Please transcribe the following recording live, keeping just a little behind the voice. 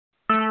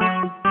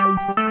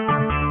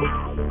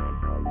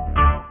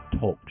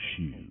Talk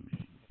Shoes.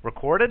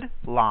 Recorded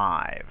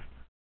live.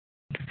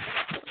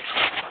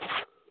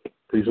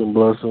 Peace and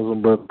blessings.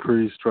 I'm Brother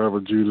Priest, Tribal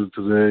Judah.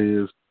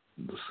 Today is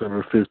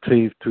December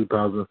 15th,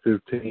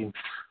 2015.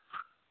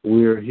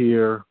 We're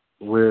here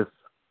with,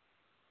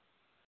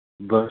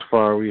 thus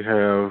far we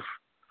have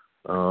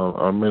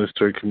our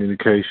Minister of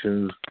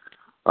Communications,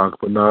 Ak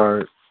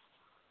Bernard,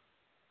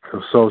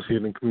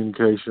 Associate in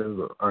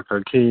Communications, Ak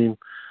Hakeem.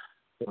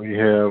 We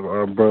have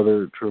our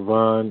brother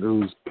Trevon,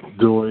 who's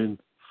doing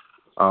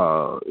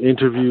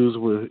interviews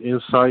with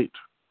Insight.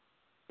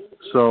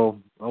 So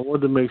I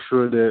wanted to make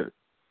sure that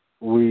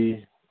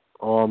we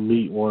all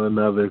meet one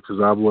another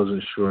because I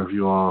wasn't sure if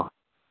you all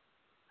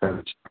had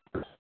a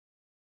chance.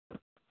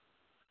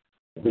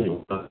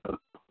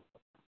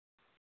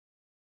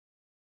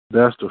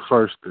 That's the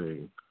first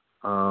thing.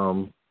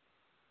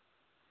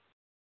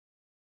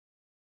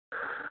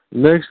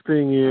 Next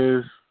thing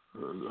is,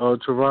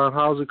 Trevon,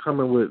 how's it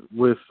coming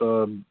with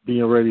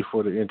being ready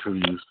for the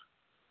interviews?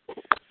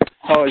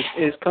 Oh,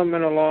 it's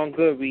coming along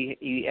good.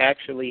 We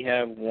actually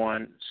have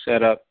one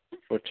set up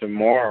for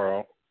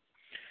tomorrow.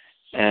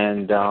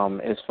 And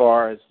as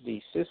far as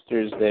the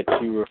sisters that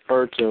you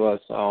referred to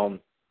us,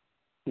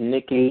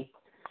 Nikki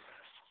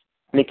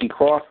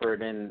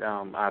Crawford, and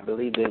I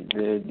believe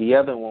that the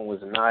other one was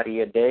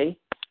Nadia Day.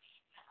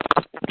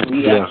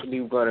 We were actually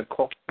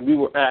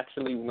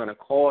going to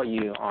call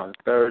you on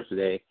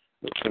Thursday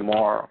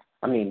tomorrow.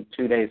 2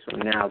 days from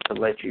now, to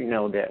let you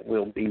know that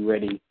we'll be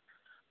ready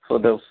for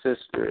those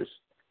sisters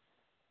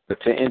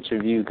to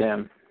interview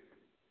them.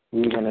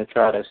 We're going to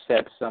try to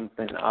set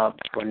something up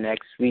for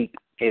next week,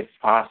 if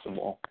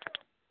possible,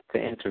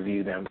 to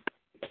interview them.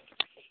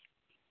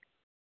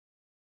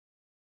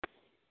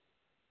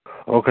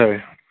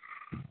 Okay.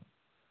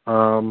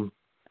 Do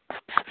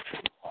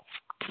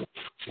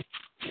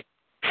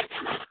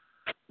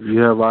you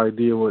have an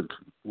idea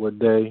what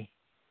day?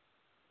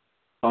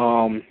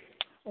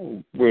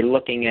 We're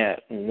looking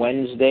at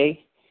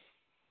Wednesday,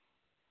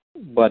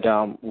 but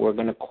we're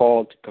going to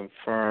call to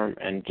confirm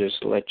and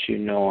just let you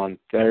know on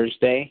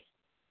Thursday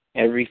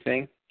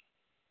everything.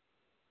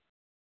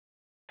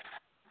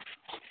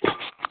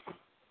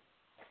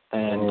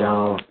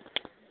 And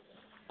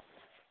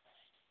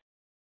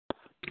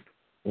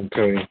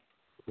okay.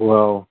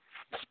 Well,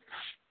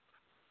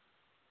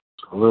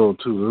 it's a little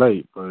too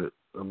late, but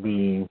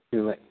too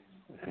late.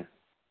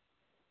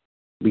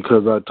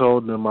 Because I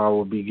told them I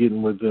will be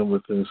getting with them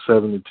within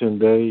 7 to 10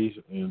 days,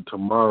 and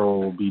tomorrow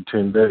will be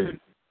 10 days.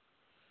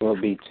 Will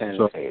be 10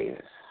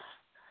 days.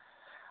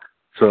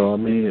 So,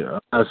 I'm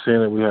not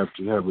saying that we have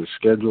to have it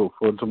scheduled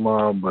for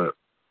tomorrow, but,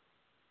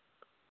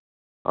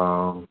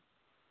 I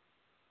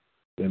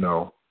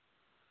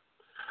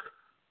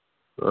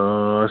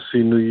see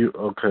New York.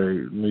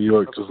 Okay, New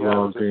York just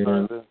logged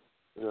in.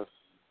 Yes.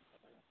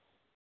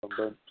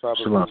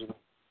 Shalom.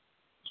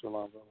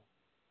 Shalom, brother.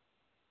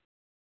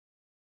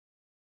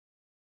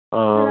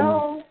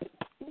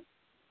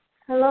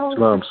 Hello.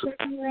 Shalom. This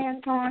is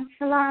Anton.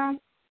 Shalom.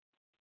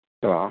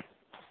 Shalom.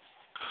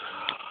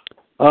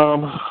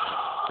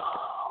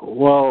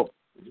 Well,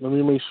 let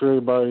me make sure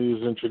everybody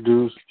is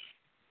introduced.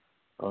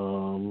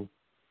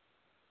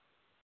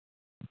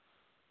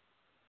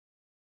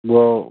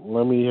 Well,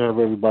 let me have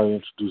everybody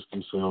introduce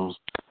themselves.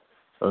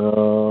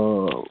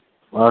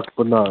 Ak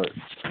Bernard.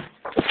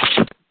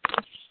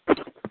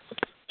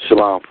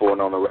 Shalom, for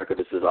and on the record.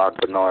 This is Ak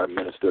Bernard,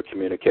 Minister of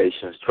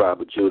Communications,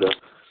 Tribe of Judah.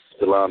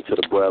 Shalom to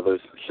the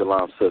brothers.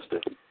 Shalom,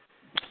 sister.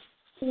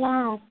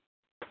 Shalom.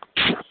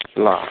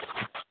 Shalom.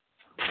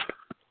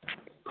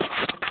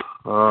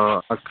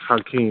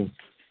 Hakeem.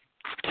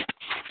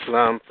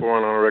 Shalom, for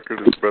and on the record.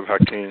 This is Brother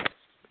Hakeem.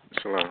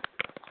 Shalom.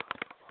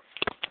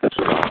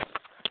 Shalom.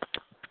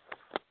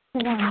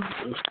 Shalom.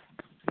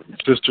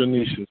 Sister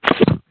Nisha.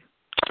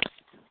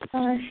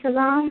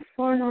 Shalom.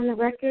 For and on the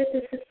record,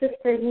 this is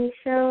Sister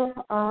Nisha,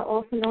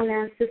 also known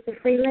as Sister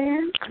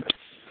Freeland.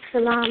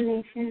 Shalom,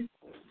 Nation.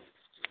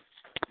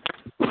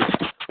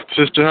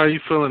 Sister, how you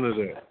feeling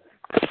today?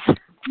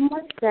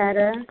 Much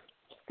better.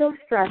 Still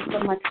stressed,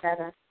 but much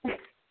better.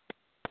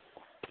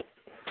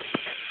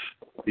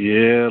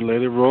 Yeah,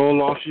 let it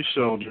roll off your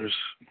shoulders.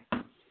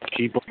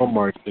 Keep on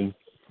marching.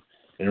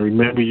 And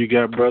remember, you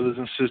got brothers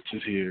and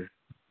sisters here.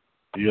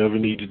 If you ever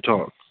need to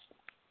talk.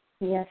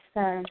 Yes,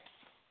 sir.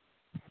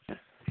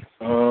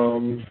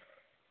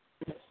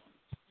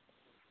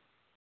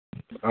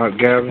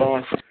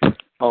 Gavin.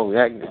 Oh,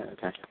 yeah,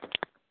 okay.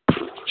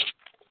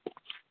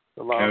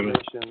 Shalom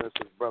Nation, this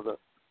is Brother.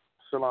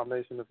 Shalom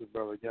Nation, this is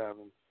Brother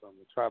Gavin from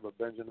the tribe of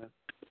Benjamin.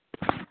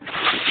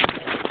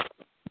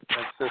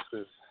 And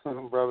sisters,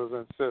 brothers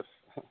and sisters.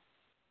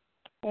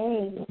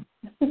 Hey.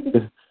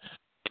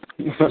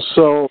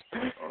 So,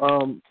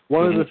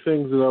 one of the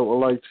things that I would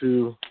like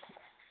to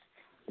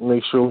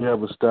make sure we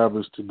have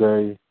established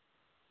today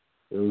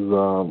is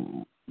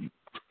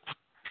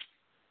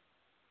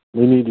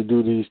we need to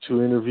do these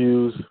 2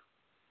 interviews.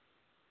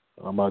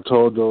 I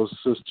told those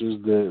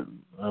sisters that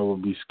I will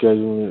be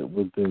scheduling it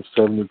within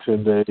 7 to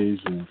 10 days,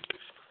 and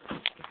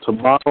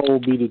tomorrow will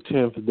be the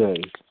 10th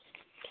day.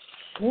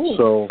 Ooh.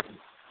 So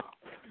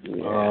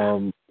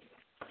Yeah.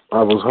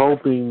 I was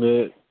hoping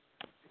that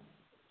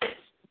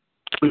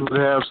we would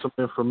have some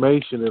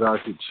information that I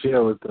could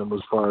share with them as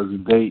far as the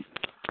date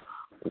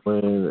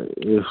when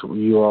if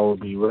you all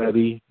would be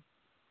ready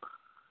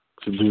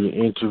to do the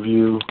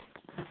interviews,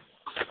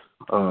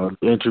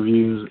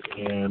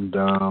 and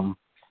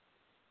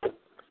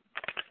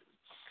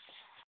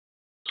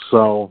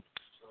so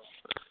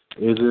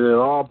is it at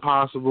all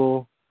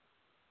possible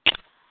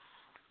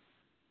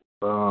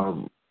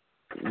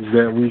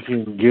that we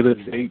can get a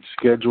date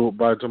scheduled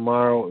by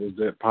tomorrow? Is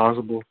that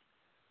possible?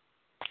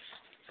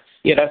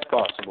 Yeah, that's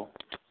possible.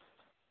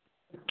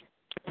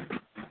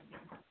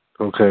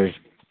 Okay.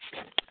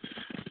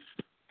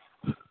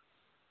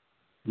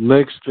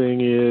 Next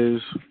thing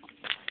is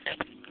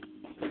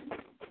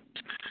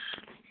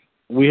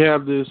we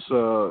have this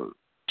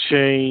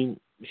chain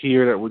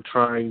here that we're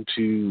trying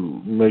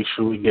to make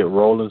sure we get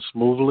rolling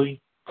smoothly.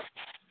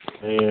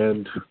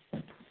 And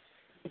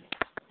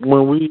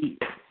when we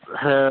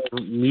have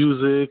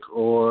music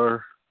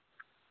or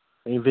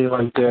anything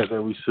like that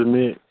that we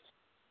submit,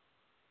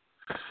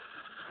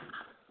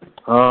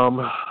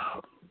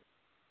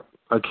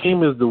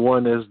 Akeem is the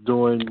one that's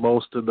doing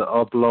most of the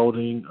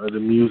uploading of the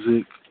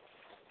music.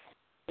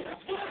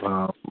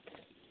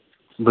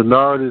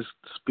 Bernard is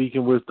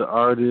speaking with the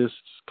artists,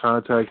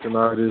 contacting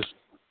artists,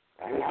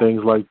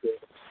 things like that.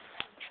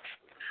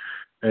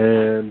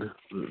 And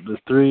the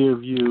three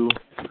of you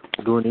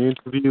doing the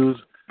interviews.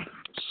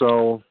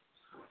 So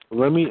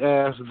let me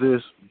ask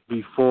this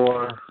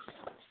before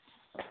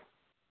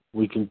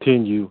we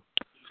continue.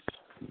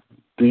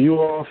 Do you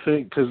all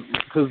think,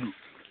 because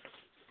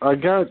I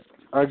got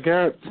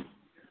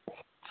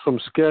some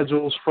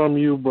schedules from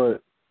you,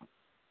 but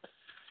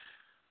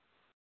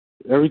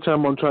every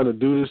time I'm trying to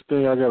do this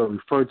thing, I got to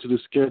refer to the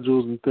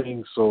schedules and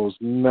things, so it's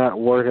not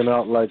working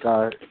out like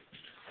I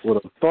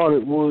would have thought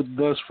it would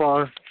thus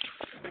far.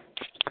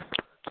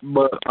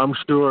 But I'm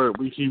sure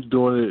we keep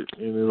doing it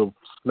and it'll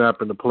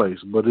snap into place.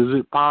 But is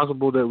it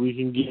possible that we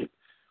can get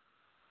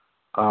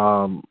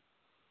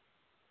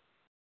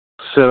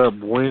set up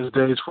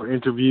Wednesdays for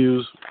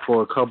interviews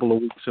for a couple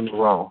of weeks in a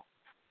row?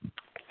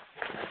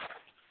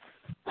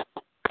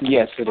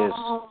 Yes, it is.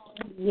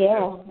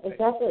 Yeah,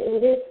 exactly.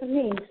 It is for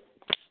me.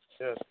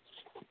 Yes.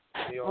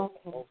 He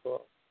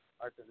also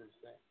I can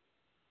understand.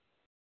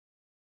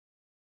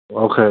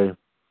 Okay.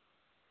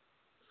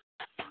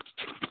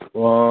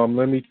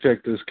 Let me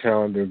check this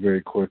calendar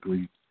very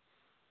quickly.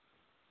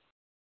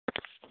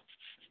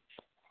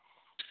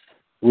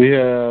 We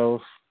have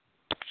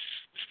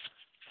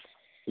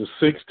the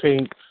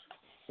 16th.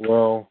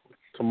 Well,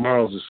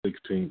 tomorrow's the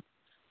 16th.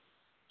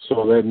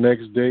 So that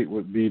next date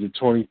would be the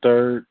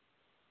 23rd.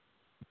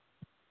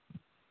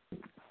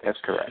 That's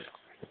correct.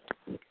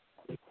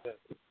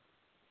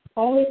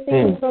 Only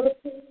thing, Brother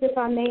Peace, if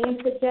I may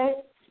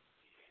interject,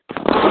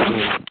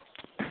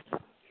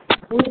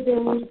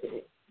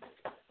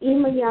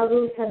 Ima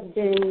Yaruz has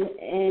been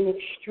an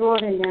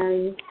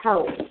extraordinary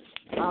help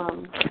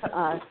to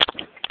us.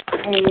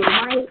 And it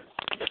might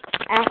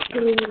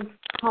actually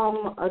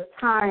come a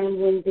time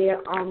when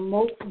there are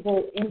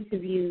multiple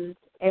interviews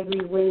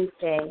every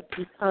Wednesday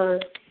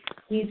because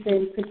he's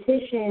been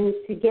petitioned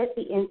to get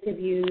the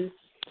interviews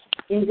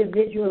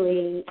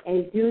individually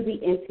and do the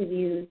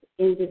interviews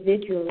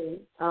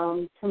individually.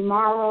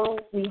 Tomorrow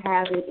we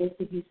have an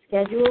interview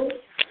scheduled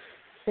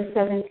for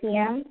 7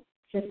 p.m.,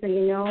 just so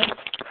you know.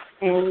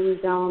 And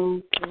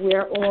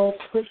we're all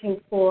pushing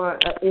for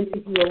an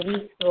interview a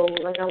week. So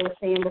like I was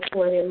saying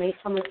before, there may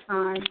come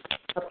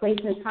a place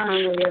and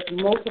time where there's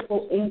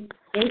multiple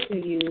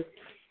interviews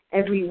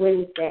every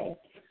Wednesday.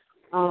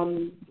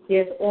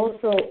 There's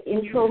also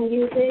intro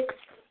music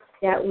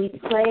that we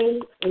play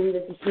in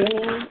the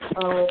beginning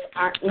of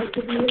our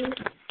interviews.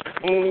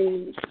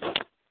 And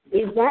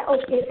is that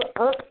okay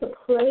for us to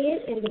play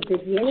it in the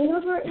beginning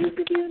of our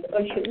interviews,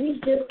 or should we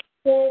just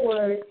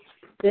forward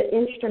the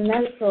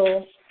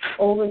instrumental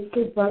over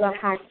to Brother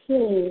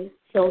Hakeem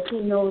so he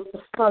knows to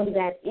plug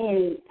that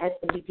in at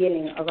the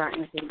beginning of our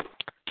interview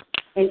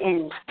and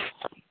end?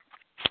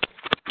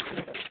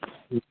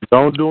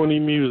 Don't do any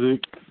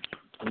music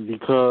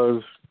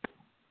because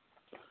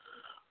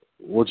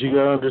what you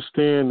got to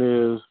understand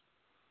is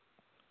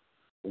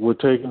we're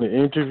taking the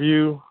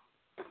interview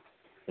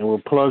and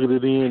we're plugging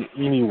it in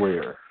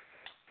anywhere.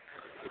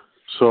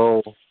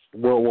 So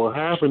what will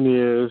happen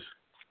is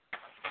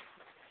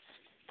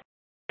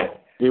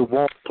it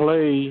won't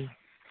play,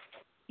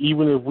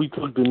 even if we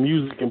took the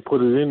music and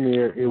put it in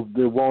there, it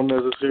won't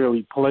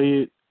necessarily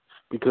play it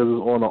because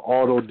it's on an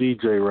auto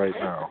DJ right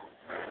now.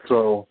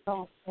 So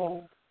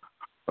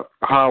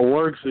how it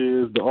works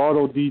is the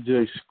auto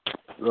DJ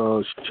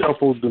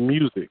shuffles the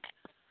music.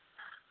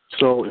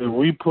 So if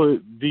we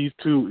put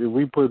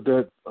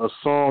a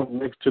song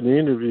next to the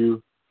interview,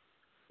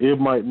 it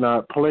might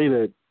not play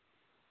that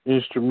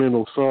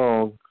instrumental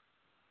song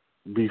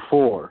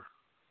before.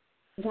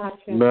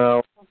 Gotcha.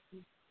 Now,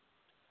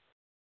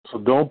 so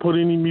don't put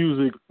any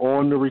music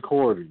on the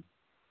recording.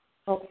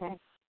 Okay.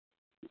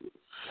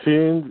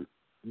 Send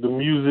the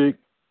music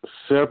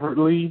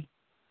separately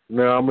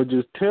Now, I'm going to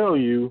just tell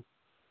you,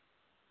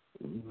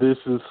 this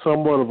is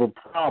somewhat of a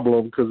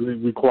problem because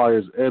it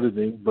requires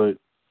editing, but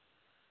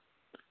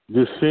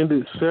just send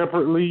it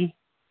separately.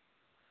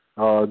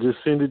 Just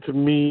send it to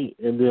me,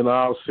 and then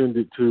I'll send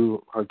it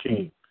to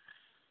Hakeem.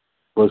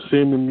 But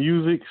send the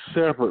music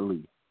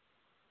separately.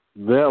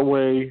 That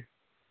way,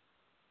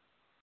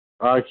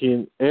 I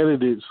can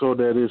edit it so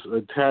that it's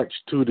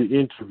attached to the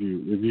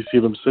interview, if you see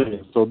what I'm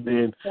saying. So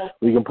then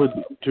we can put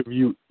the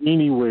interview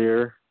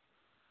anywhere.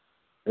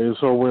 And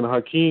so when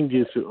Hakeem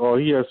gets it, all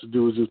he has to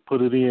do is just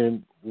put it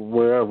in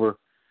wherever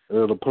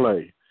it'll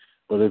play.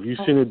 But if you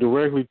send it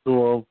directly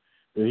to him,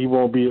 then he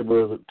won't be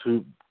able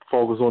to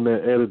focus on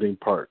that editing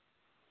part.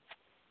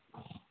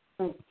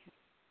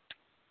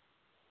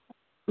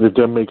 If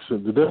that makes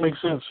sense. Did that make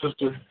sense,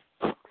 sister?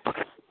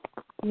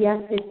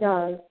 Yes, it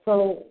does.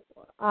 So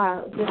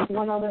just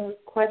one other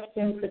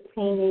question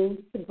pertaining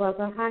to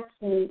Brother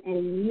Hakeem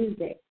and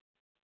music.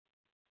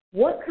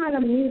 What kind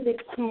of music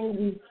can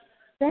we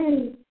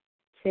send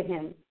to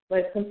him?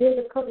 Because there's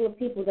a couple of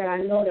people that I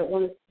know that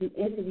want to do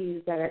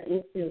interviews that are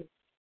into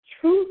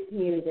truth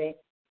music.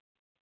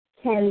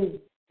 Can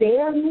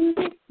their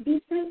music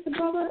be sent to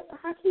Brother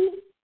Hakeem?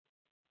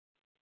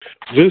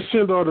 Just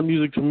send all the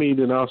music to me,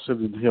 then I'll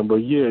send it to him.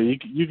 But, yeah, you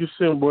can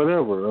send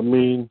whatever. I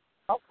mean,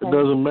 It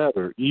doesn't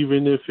matter.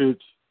 Even if it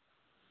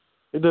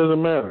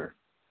doesn't matter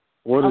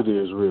what it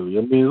is, really.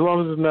 I mean, as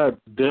long as it's not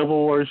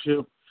devil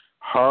worship,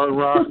 hard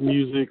rock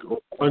music, or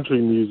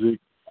country music,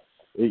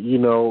 you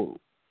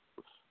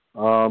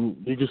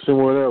can send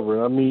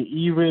whatever. I mean,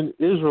 even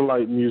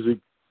Israelite music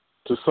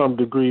to some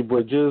degree,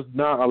 but just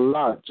not a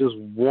lot, just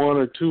one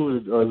or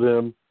two of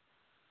them,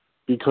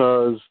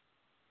 because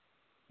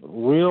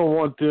we don't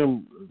want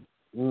them.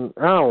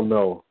 I don't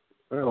know.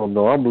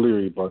 I'm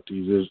leery about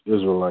these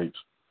Israelites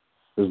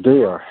because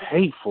they are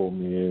hateful,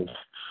 man.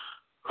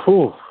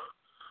 Whew.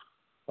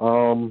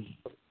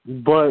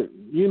 But,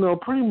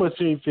 pretty much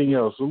anything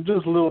else. I'm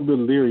just a little bit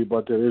leery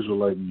about that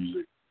Israelite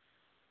music.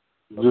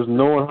 Just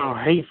knowing how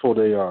hateful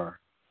they are.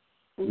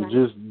 You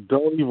just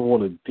don't even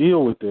want to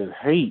deal with that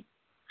hate.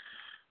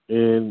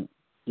 And,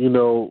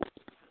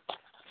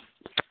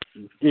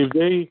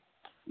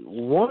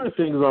 one of the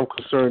things I'm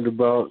concerned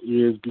about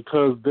is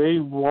because they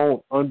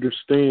won't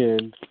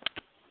understand,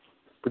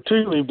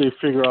 particularly if they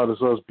figure out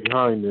it's us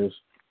behind this,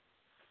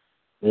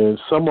 and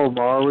some of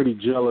them are already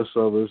jealous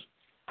of us.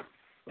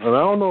 And I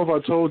don't know if I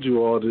told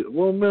you all that.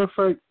 Well, matter of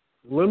fact,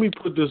 let me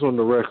put this on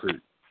the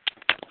record.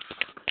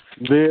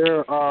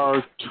 There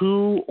are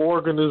 2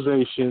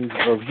 organizations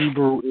of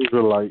Hebrew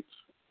Israelites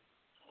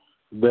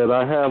that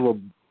I have a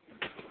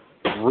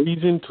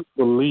reason to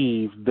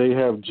believe they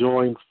have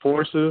joined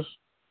forces.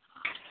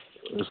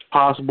 It's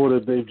possible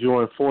that they've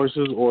joined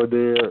forces or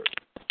they're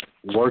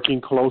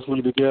working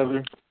closely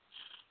together.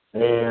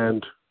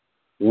 And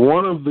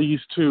one of these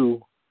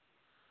 2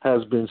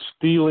 has been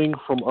stealing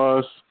from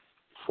us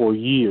for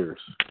years.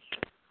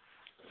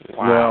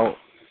 Wow.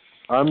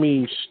 Now, I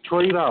mean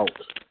straight out,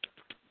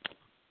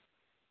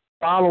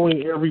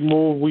 following every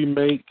move we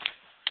make,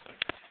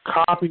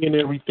 copying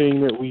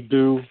everything that we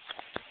do,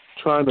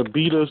 trying to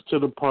beat us to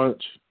the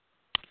punch.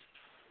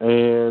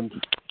 And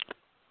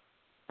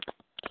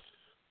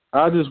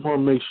I just want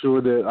to make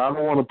sure that I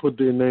don't want to put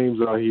their names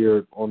out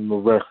here on the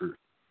record.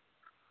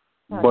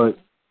 Right. But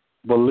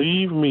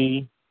believe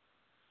me,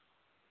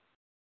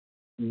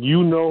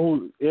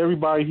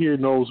 everybody here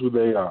knows who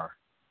they are.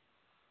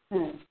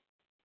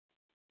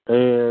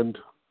 And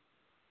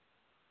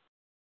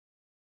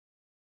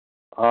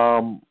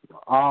I'll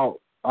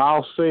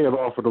say it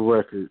off of the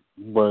record,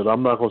 but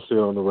I'm not going to say it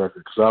on the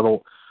record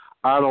because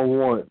I don't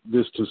want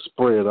this to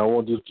spread. I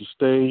want this to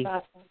stay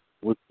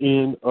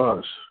within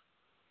us.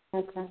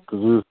 Okay.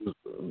 Because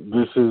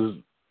this is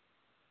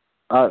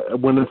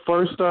when it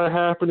first started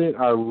happening,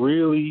 I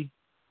really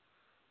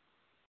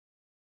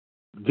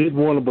didn't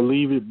want to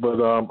believe it,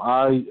 but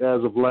I,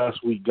 as of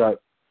last week, got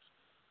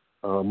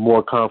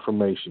more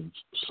confirmations.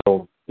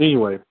 So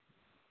anyway,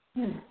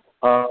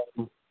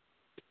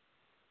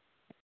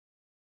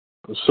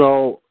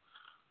 so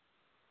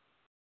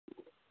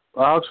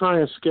I'll try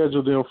and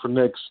schedule them for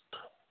next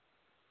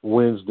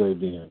Wednesday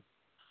then.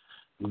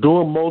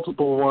 Doing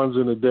multiple ones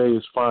in a day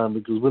is fine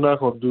because we're not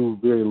going to do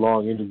very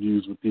long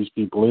interviews with these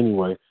people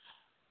anyway.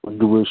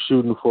 We're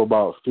shooting for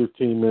about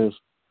 15 minutes,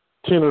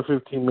 10 or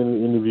 15-minute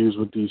interviews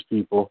with these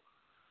people.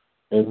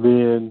 And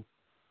then,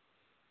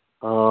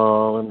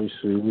 let me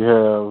see, we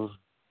have,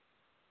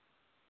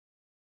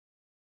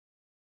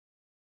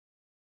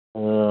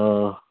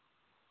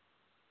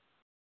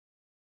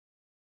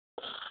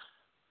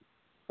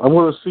 I'm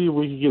going to see if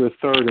we can get a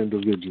third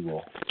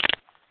individual.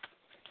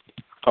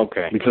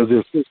 Okay. Because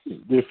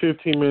they're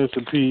 15 minutes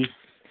apiece.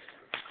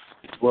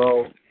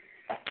 Well,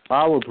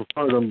 I would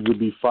prefer them to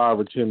be 5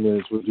 or 10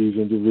 minutes with these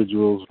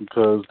individuals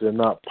because they're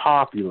not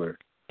popular.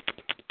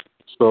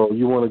 So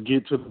you want to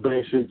get to the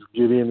basics,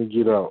 get in and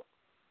get out.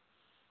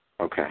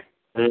 Okay.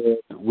 And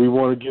we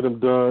want to get them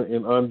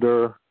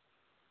done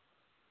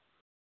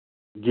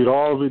get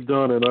all of it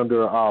done in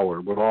under an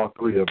hour with all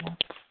 3 of them.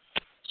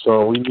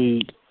 So we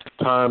need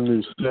time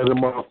to set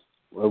them up,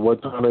 at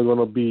what time they're going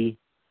to be,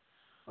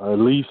 at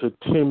least a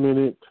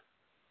 10-minute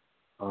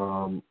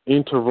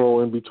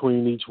interval in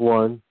between each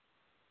one,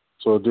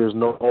 so there's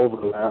no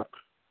overlap.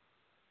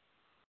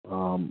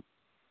 And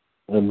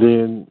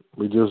then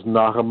we just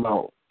knock them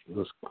out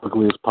as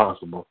quickly as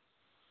possible.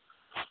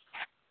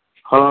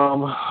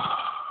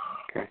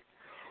 Okay.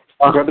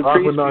 Brother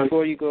Priest,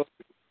 before you go,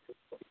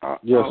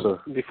 yes, sir.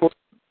 Before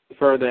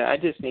further, I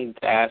just need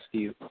to ask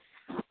you.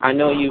 I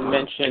know you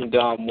mentioned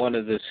one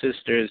of the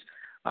sisters.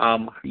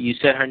 You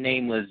said her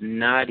name was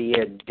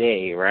Nadia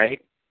Day,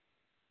 right?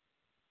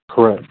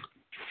 Correct.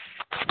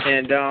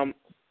 And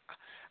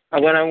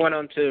when I went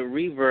onto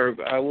Reverb,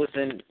 I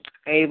wasn't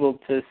able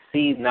to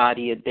see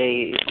Nadia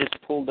Day. It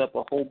just pulled up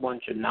a whole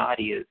bunch of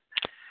Nadias,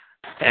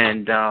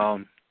 and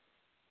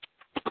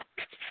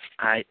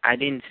I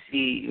didn't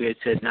see it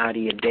said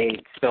Nadia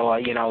Day. So I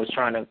was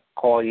trying to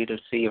call you to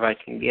see if I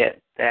can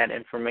get that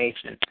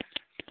information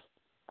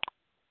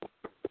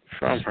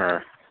from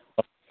her,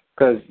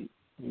 because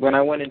when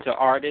I went into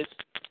artists,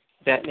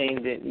 that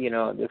name didn't,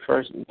 the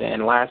first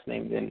and last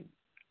name didn't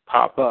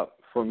pop up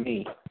for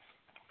me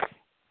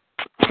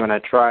when I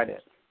tried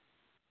it.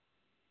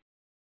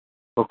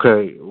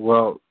 Okay,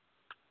 well,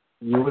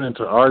 you went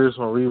into artists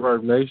on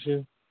Reverb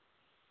Nation?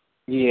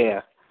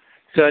 Yeah.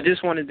 So I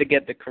just wanted to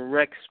get the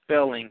correct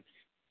spelling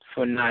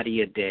for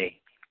Nadia Day.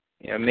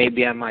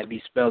 Maybe I might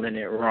be spelling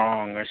it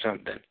wrong or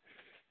something.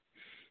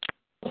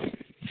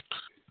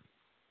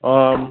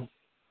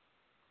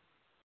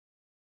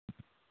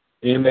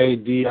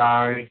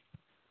 Nadiyyah.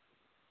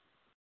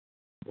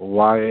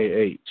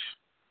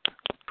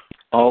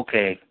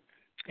 Okay.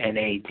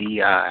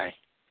 Nadiyyah.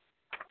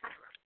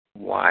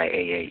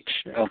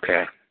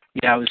 Okay.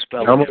 Yeah, I was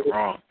spelling it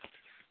wrong.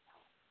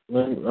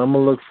 I'm going to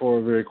look for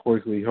it very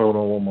quickly. Hold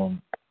on one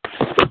moment.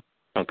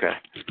 Okay.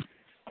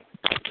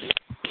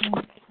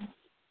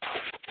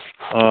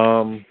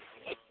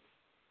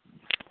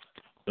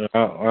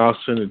 I'll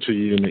send it to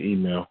you in the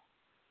email.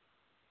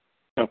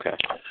 Okay.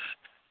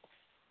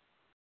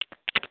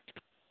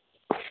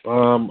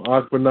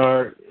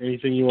 Bernard,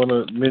 anything you want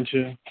to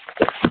mention?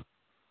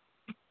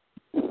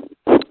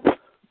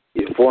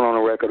 Yeah, for on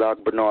the record,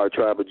 Bernard,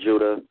 Tribe of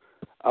Judah.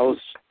 I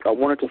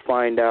wanted to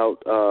find out,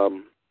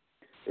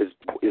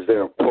 is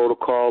there a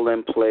protocol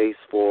in place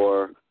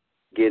for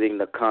getting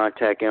the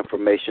contact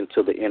information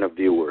to the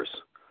interviewers?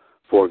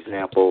 For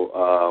example,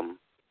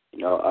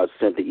 I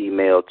sent the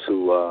email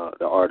to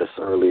the artist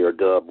earlier,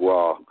 Dub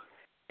Raw,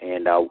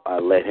 and I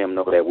let him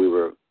know that we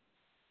were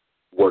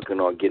working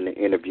on getting an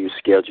interview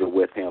scheduled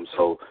with him.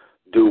 So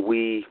do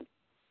we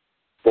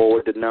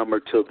forward the number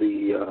to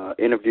the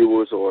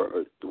interviewers,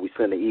 or do we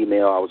send an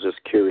email? I was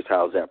just curious,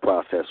 how does that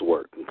process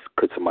work?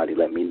 Could somebody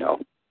let me know?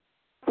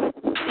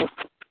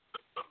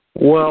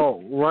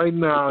 Well, right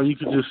now you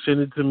can just send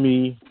it to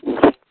me,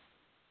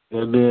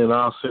 and then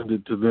I'll send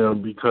it to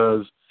them,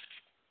 because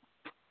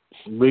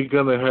we're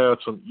going to have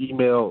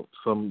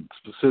some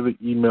specific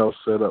emails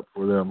set up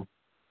for them,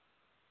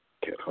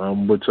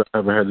 which I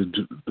haven't had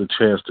the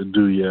chance to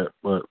do yet,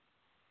 but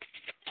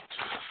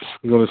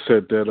I'm going to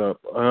set that up.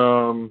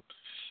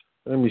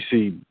 Let me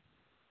see.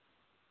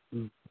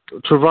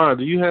 Trevon,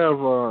 do you have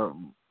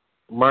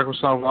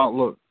Microsoft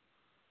Outlook?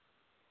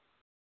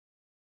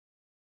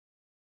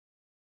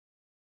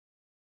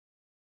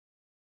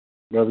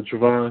 Brother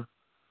Trevon?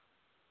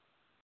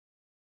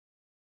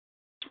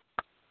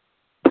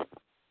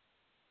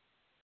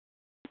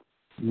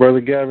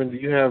 Brother Gavin, do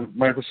you have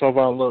Microsoft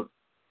Outlook?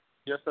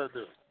 Yes, I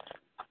do.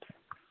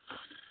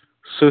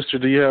 Sister,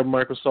 do you have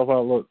Microsoft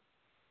Outlook?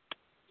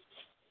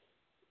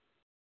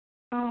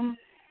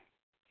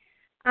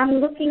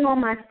 I'm looking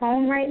on my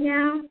phone right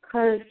now,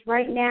 because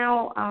right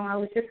now I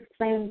was just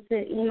explaining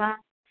to Ima,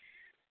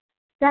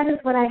 that is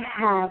what I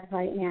have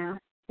right now.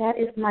 That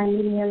is my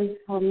medium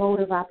or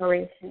mode of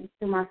operation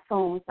through my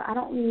phone. So I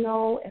don't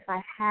know if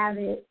I have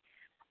it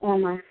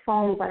on my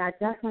phone, but I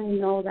definitely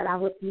know that I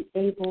would be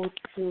able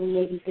to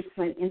maybe get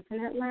to an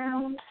internet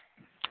lounge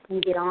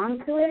and get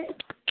onto it.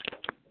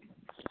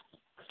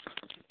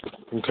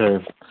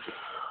 Okay.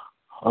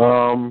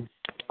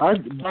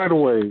 By the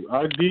way,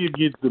 I did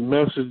get the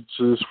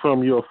messages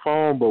from your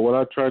phone, but when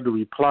I tried to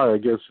reply, I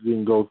guess it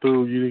didn't go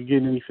through. You didn't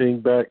get anything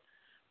back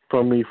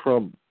from me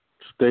from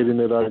stating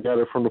that I got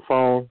it from the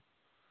phone?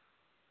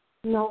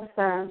 No,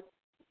 sir.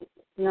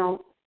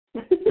 No.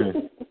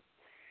 Okay.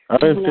 I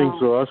didn't think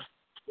so. It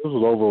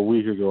was over a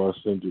week ago I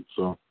sent it,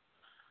 so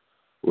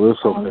well,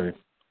 it's okay.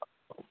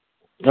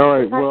 All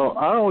right. Well,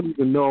 I don't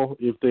even know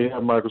if they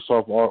have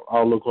Microsoft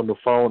Outlook on the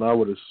phone. I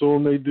would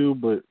assume they do,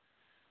 but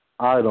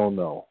I don't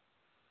know.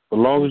 As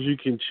long as you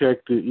can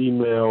check the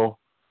email,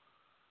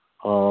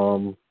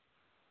 or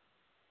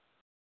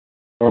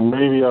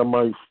maybe I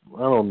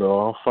don't know,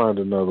 I'll find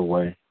another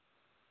way.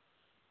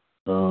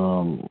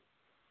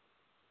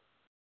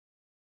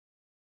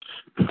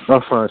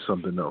 I'll find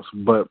something else.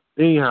 But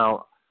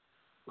anyhow,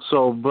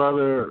 so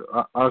Brother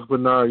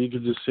Akbanar, you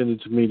can just send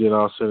it to me, then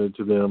I'll send it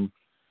to them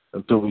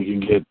until we can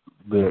get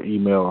their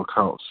email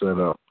account set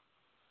up.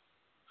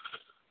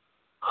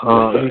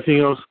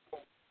 Anything else?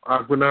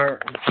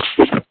 Bernard?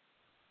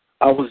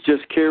 I was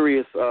just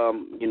curious,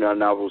 and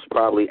I was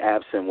probably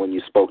absent when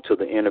you spoke to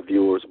the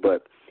interviewers,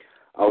 but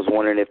I was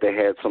wondering if they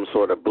had some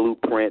sort of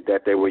blueprint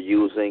that they were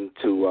using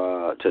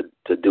to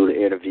do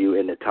the interview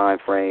in the time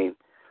frame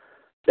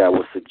that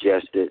was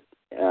suggested,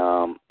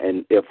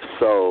 and if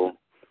so,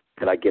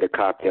 could I get a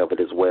copy of it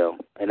as well?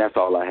 And that's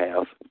all I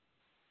have.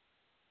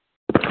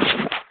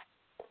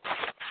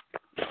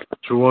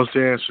 Who wants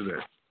to answer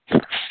that?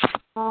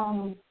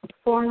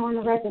 For and on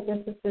the record,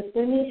 this is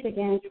Sister Nisha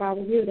again,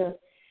 Tribal Judah.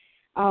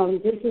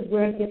 This is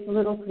where it gets a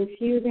little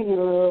confusing and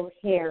a little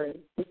hairy,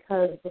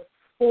 because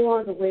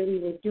before, the way we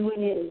were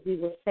doing it is we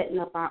were setting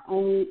up our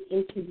own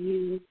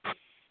interviews,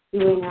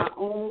 doing our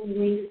own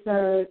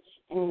research,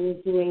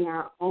 and doing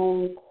our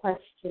own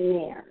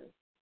questionnaires.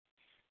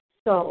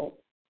 So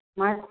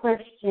my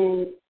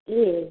question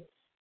is,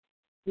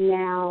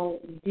 now,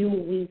 do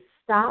we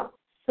stop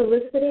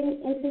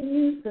soliciting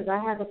interviews? Because I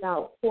have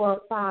about 4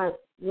 or 5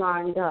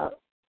 lined up.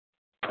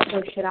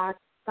 So should I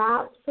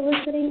stop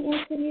soliciting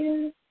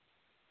interviews,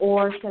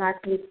 or should I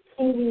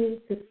continue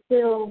to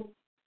still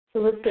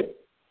solicit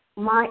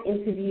my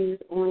interviews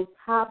on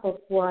top of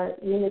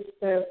what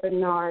Minister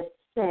Bernard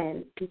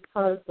said?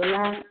 Because the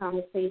last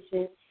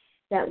conversation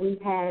that we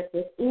had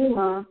with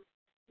Emma,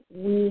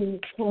 we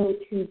came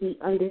to the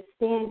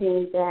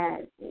understanding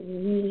that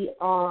we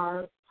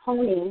are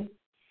honing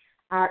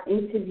our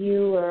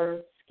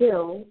interviewer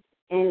skills,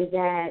 and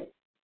that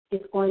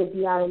it's going to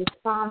be our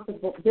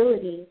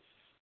responsibility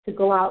to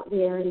go out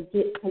there and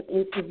get some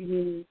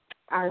interviews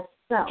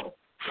ourselves.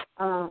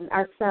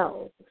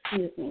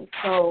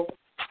 So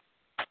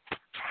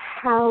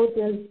how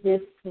does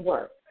this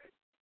work?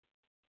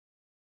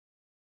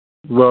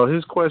 Well,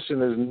 his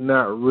question is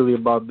not really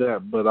about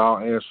that, but I'll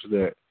answer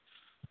that.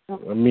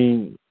 Okay. I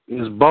mean,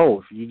 it's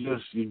both. You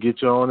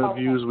get your own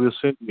interviews, we'll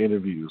send you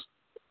interviews.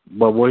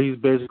 But what he's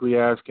basically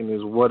asking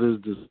is, what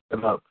is the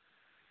setup?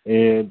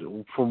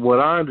 And from what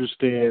I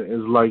understand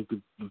is, like,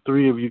 the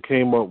 3 of you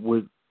came up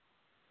with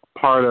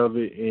part of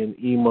it, and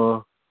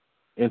Emma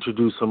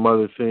introduced some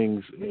other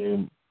things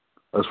in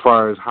as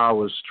far as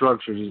how it's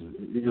structured.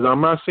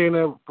 I'm not saying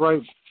that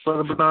right,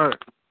 Brother Bernard?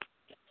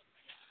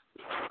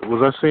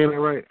 Was I saying that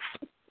right?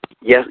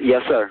 Yes,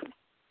 sir.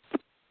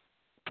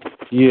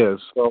 Yeah,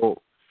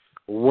 so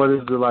what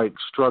is the, like,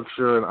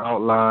 structure and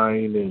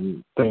outline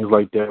and things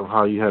like that of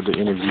how you have the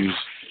interviews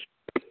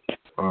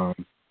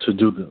to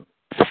do them?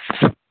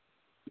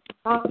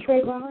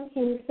 Trayvon,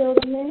 can you fill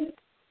them in?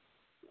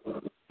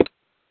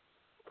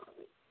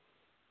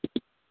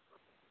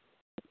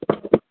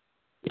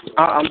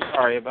 I'm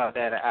sorry about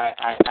that.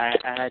 I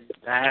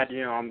had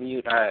you on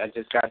mute. I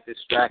just got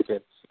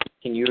distracted.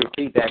 Can you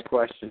repeat that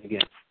question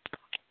again?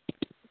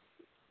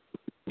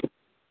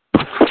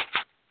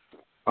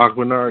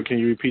 Bernard, can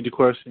you repeat the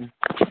question?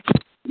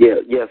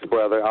 Yeah, yes,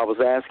 brother. I was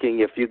asking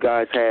if you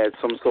guys had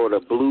some sort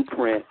of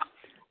blueprint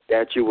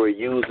that you were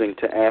using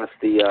to ask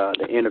the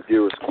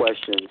interviewers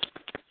questions,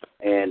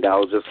 and I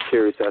was just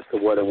curious as to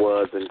what it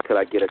was, and could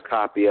I get a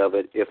copy of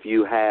it? If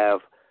you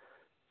have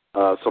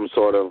some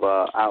sort of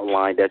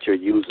outline that you're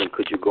using,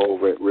 could you go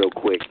over it real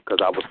quick? Because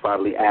I was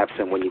probably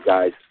absent when you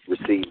guys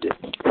received it.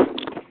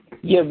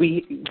 Yeah,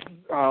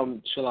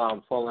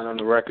 Shalom, falling on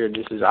the record,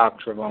 this is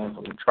Trayvon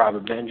from the Tribe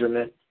of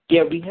Benjamin.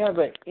 Yeah, we have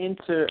an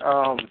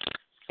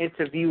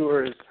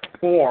interviewers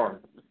form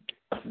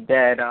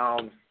that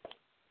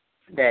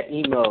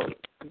email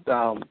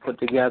put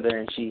together,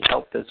 and she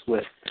helped us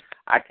with.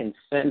 I can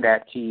send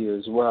that to you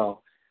as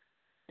well,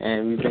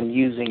 and we've been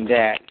using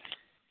that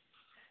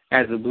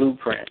as a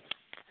blueprint.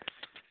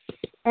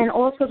 And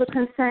also the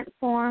consent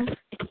form?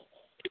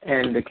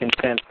 And the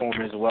consent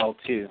form as well,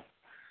 too.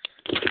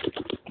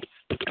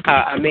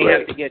 I may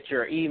have to get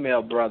your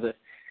email, brother,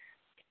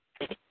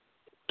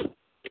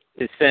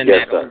 to send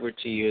that over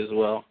to you as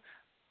well.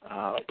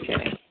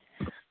 Okay.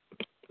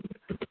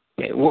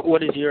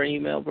 What is your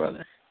email,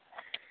 brother?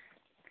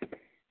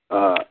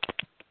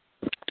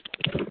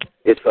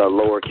 It's a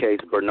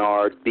lowercase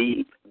Bernard,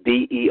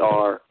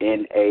 BERNARD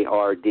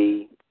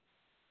 _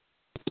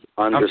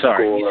 I'm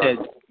sorry, you said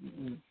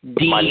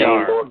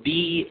DR.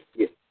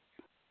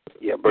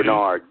 Yeah,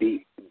 Bernard.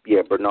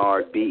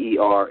 Bernard,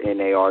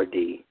 BERNARD.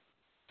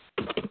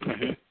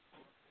 Mm-hmm.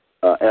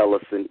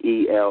 Ellison,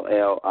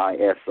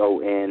 ELLISON,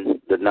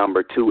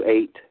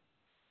 28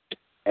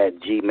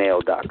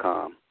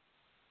 @gmail.com.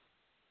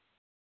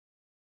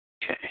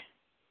 Okay.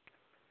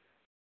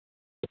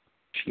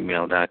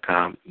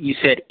 Gmail.com. You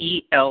said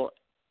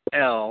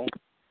ELLF?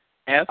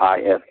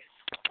 IS.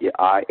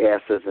 Yeah,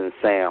 IS as in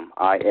Sam.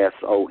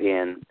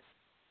 ISON.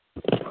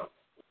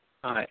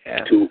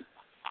 ISON.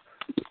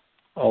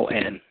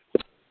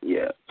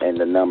 Yeah, and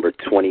the number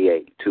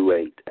 28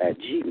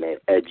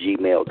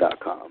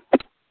 @gmail.com.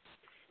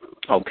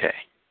 Okay.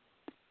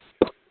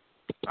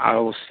 I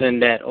will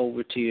send that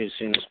over to you as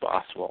soon as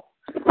possible,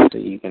 so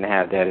you can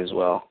have that as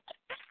well.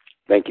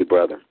 Thank you,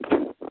 brother.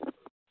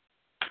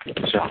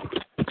 So.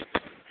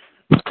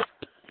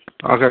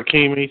 Okay,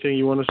 Keem, anything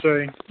you want to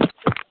say?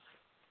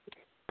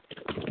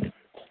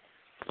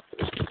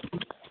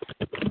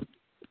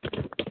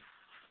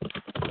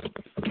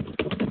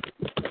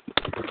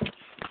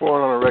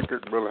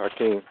 record, Brother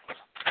Hakeem.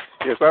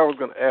 Yes, I was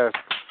going to ask.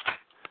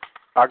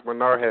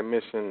 Akbanar had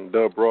mentioned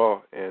Dub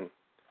Raw, and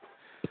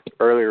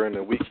earlier in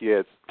the week he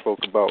had spoke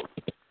about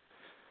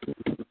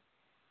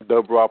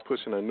Dub Raw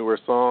pushing a newer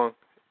song.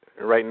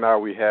 And right now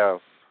we have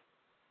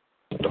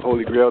the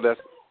Holy Grail that's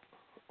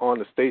on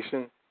the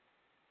station.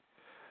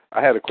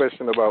 I had a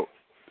question about,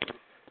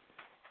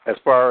 as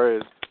far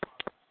as,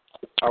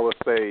 I would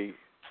say,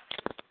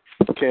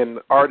 can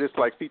artists,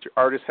 like featured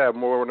artists, have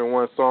more than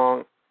one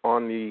song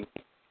on the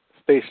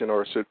station,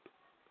 or should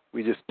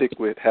we just stick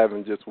with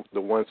having just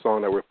the one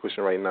song that we're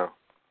pushing right now?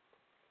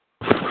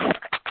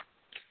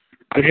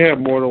 They have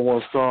more than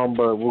one song,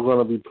 but we're going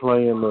to be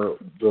playing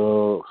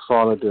the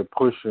song that they're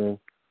pushing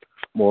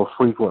more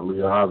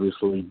frequently,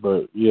 obviously.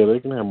 But, yeah, they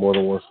can have more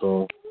than one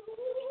song.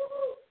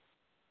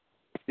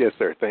 Yes,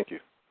 sir. Thank you.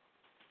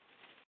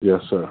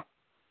 Yes, sir.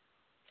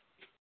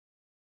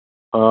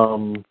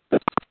 I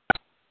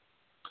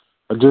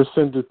just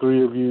sent the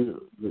three of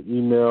you the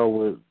email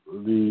with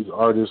these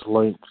artist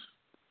links.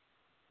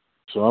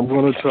 So I'm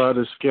going to try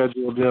to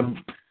schedule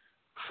them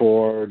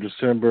for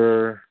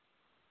December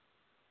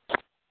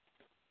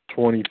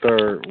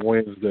 23rd,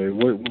 Wednesday.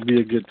 What would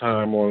be a good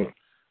time on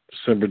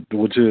December,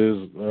 which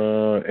is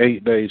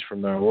 8 days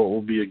from now? What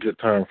would be a good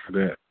time for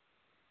that?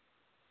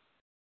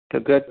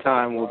 The good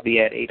time will be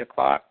at 8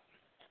 o'clock.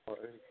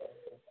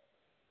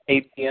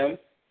 8 p.m.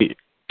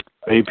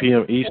 8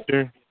 p.m.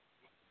 Eastern?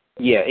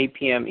 Yeah, 8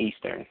 p.m.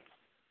 Eastern.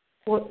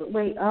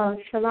 Wait,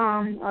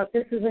 Shalom,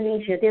 this is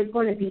Anisha. There's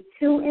going to be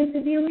two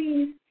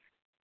interviewees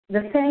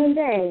the same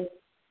day,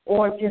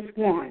 or just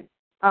one?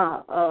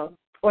 Or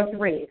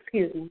three,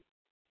 excuse me.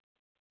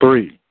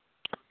 Three.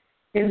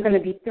 There's going to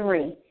be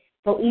three.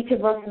 So each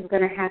of us is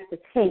going to have to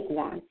take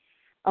one.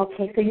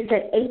 Okay, so you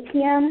said 8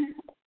 p.m.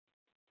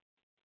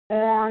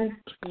 on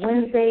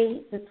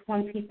Wednesday the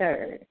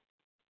 23rd.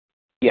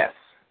 Yes.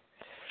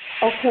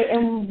 Okay,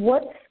 and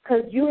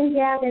because you and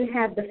Gavin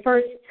have the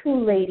first two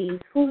ladies,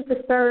 who's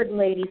the third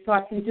lady so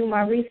I can do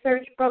my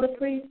research, brother,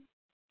 please?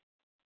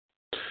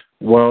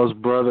 Well, it's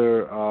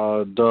Brother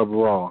Dub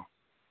Raw.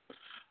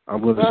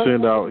 I'm going to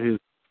send out his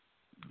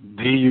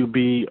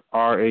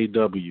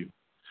DUBRAW.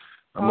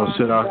 I'm going to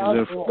send out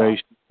his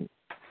information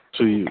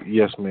to you.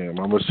 Yes, ma'am.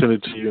 I'm going to send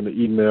it to you in the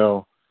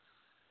email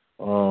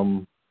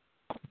in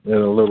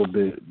a little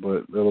bit,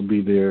 but it'll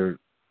be there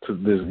to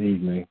this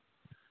evening.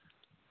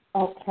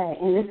 Okay,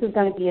 and this is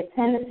going to be a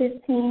 10 to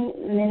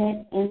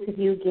 15-minute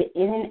interview, get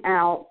in and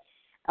out.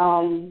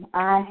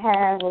 I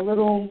have a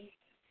little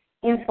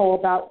info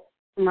about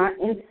my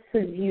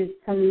interview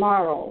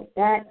tomorrow.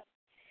 That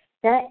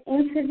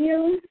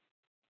interview,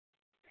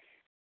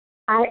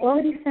 I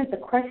already sent the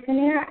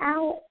questionnaire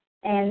out,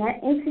 and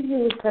that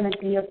interview is going to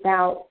be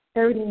about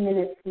 30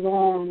 minutes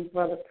long,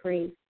 Brother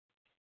Priest.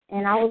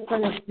 And I was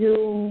going to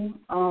do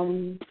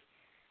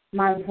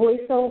my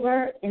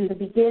voiceover in the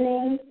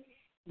beginning,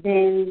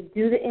 then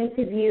do the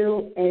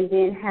interview, and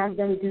then have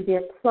them do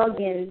their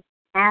plug-in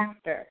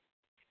after.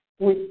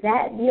 Would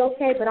that be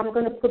okay? But I'm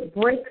going to put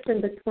breaks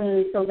in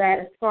between so that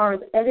as far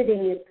as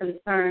editing is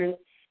concerned,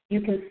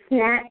 you can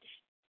snatch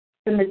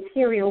the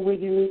material where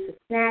you need to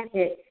snatch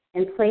it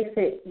and place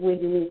it where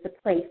you need to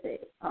place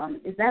it.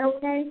 Is that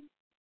okay?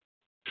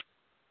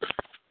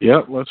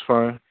 Yep, that's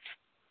fine.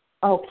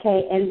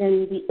 Okay, and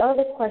then the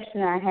other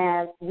question I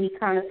have, we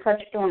kind of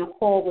touched on a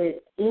call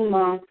with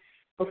Ima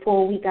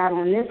before we got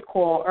on this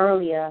call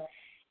earlier,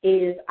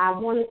 is I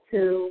wanted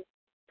to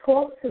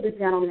talk to the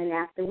gentleman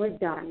after we're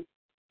done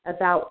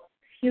about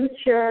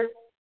future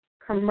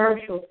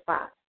commercial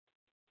spots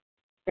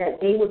that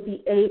they would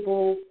be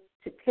able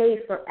to pay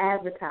for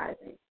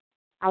advertising.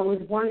 I was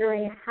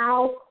wondering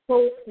how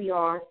close we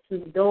are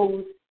to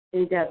those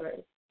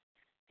endeavors.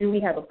 Do we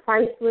have a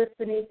price list,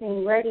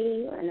 anything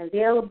ready and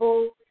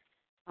available,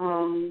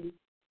 and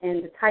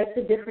the types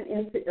of different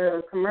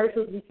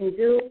commercials we can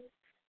do?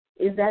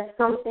 Is that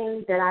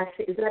something that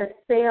is that a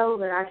sale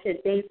that I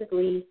should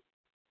basically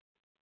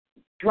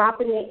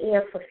drop in the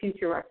air for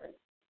future reference?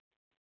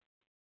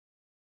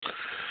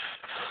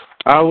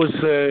 I would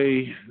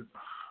say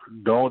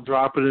don't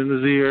drop it in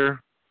his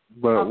ear,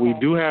 but okay. We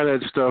do have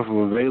that stuff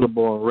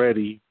available and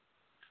ready.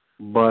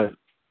 But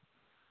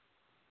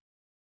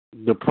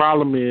the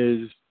problem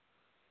is,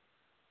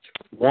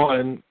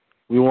 one,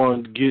 we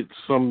want to get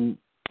some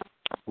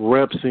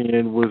reps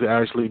in with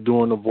actually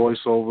doing the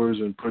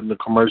voiceovers and putting the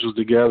commercials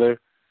together.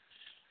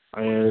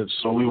 And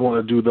so we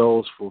want to do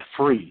those for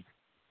free.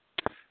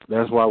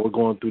 That's why we're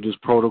going through this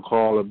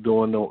protocol of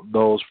doing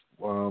those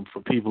for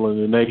people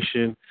in the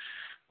nation.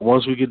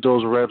 Once we get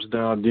those reps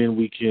down, then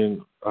we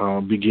can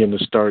begin to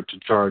start to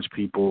charge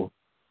people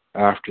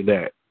after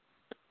that.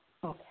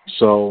 Okay.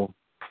 So,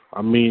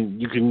 I mean,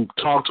 you can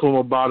talk to them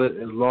about it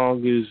as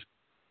long as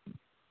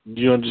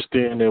you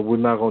understand that we're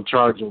not going to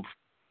charge them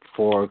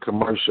for a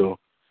commercial.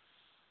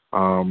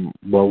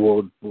 But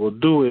we'll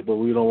do it, but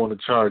we don't want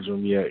to charge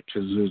them yet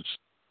because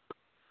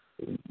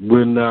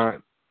we're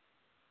not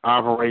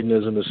operating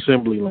as an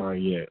assembly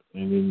line yet.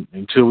 And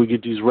until we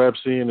get these reps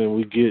in and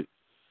we get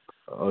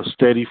a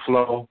steady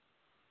flow,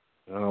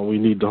 we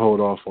need to hold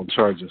off on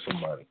charging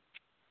somebody.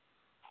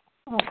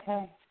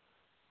 Okay.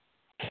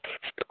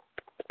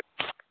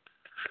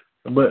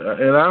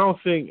 And I don't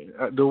think,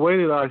 the way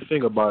that I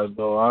think about it,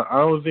 though, I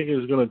don't think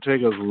it's going to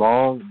take us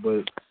long,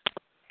 but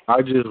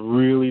I just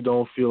really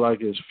don't feel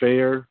like it's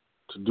fair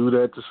to do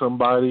that to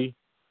somebody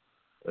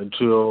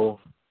until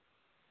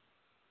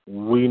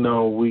we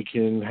know we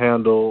can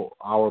handle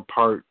our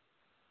part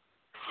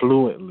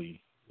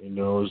fluently.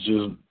 It's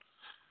just,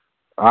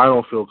 I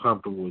don't feel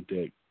comfortable with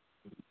that.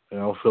 I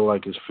don't feel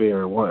like it's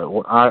fair.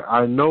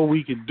 I know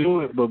we could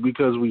do it, but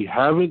because we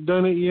haven't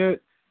done it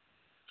yet,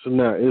 so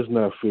now it's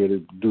not fair to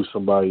do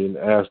somebody and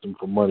ask them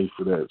for money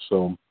for that.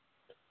 So,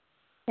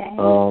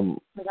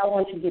 because I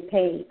want you to get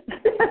paid.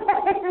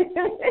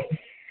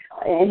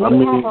 And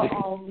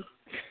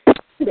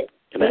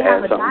can I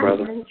add something,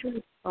 brother?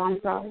 Oh, I'm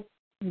sorry.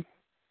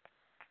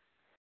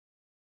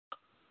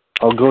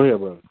 Oh, go ahead,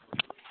 brother.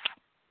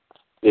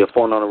 Yeah,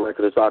 phone on the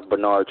record is Dr.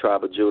 Bernard,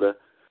 Tribe of Judah.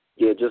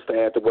 Yeah, just to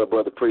add to what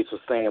Brother Priest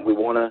was saying, we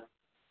want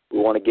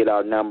to get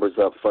our numbers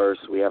up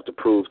first. We have to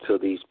prove to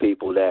these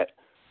people that,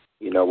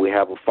 we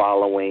have a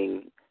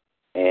following,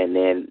 and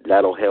then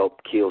that'll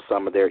help kill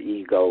some of their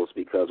egos,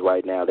 because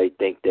right now they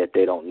think that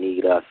they don't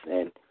need us,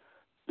 and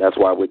that's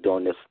why we're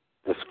doing this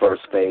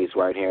first phase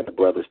right here. The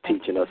brother's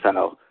teaching us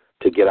how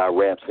to get our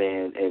reps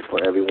in and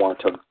for everyone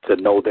to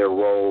know their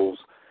roles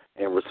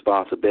and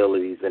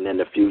responsibilities, and in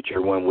the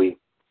future when we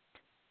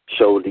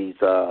show these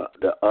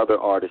the other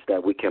artists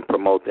that we can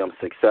promote them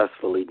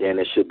successfully, then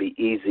it should be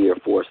easier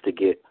for us to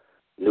get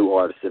new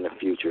artists in the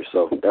future.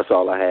 So that's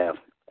all I have,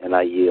 and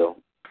I yield.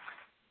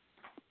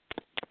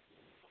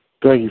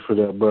 Thank you for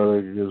that,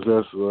 brother, because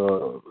that's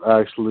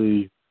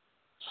actually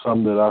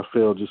something that I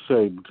failed to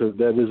say, because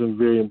that isn't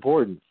very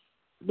important.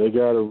 They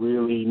got to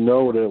really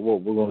know that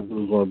what we're going to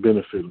do is going to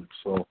benefit them.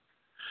 So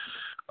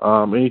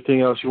anything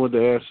else you want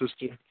to add,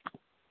 sister?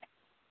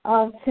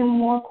 2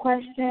 more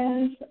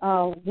questions.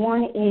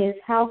 One is,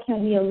 how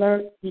can we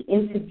alert the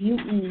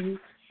interviewees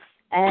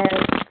as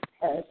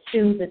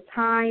to the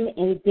time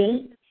and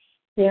date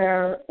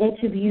their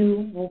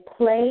interview will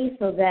play,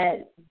 so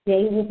that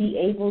they will be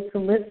able to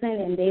listen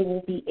and they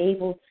will be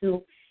able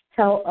to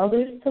tell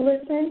others to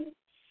listen?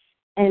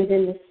 And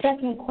then the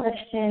second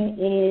question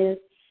is,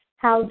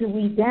 how do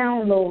we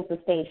download the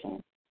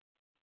station?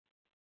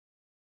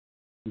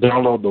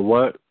 Download the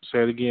what?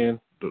 Say it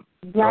again.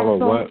 Black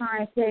Soul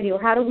Science Radio.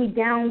 How do we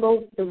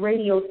download the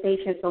radio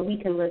station so we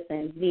can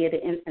listen via the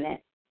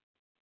internet?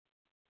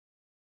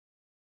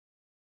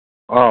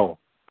 Oh.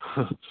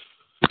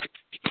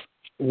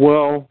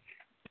 Well,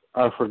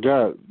 I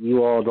forgot.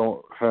 You all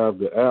don't have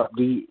the app.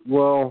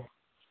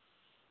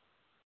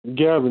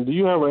 Gavin, do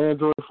you have an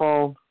Android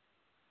phone?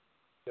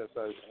 Yes,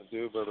 I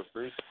do, Brother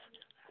Priest.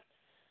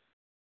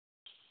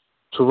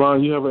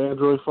 Teron, you have an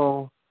Android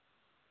phone?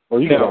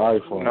 Or you got an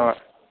iPhone? No.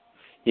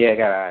 Yeah, I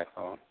got an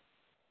iPhone.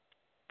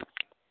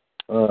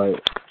 All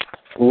right.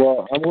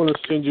 Well, I'm going to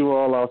send you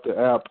all out the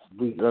app.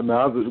 We don't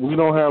have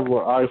an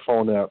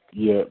iPhone app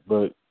yet,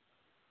 but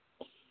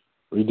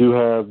we do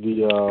have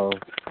the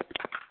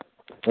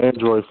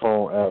Android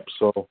phone app,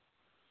 so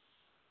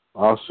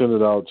I'll send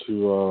it out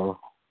to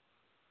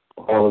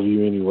all of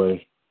you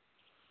anyway.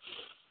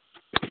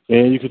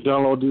 And you can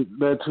download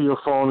that to your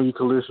phone, and you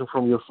can listen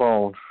from your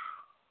phone.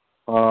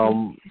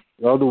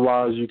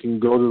 Otherwise, you can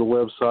go to the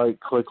website,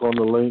 click on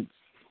the link.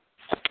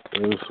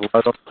 It's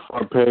right on the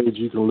front page.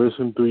 You can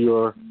listen through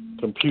your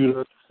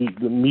computer,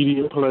 the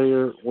media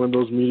player,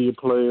 Windows Media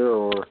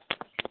Player,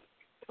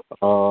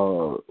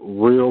 or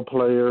Real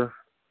Player.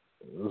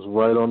 It's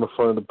right on the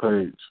front of the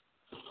page.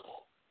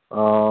 As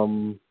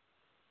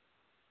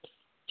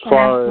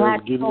far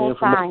as getting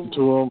information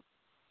to them,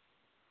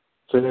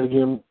 say that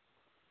again.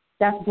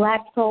 That's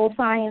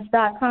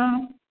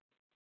blacksoulscience.com?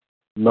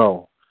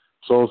 No,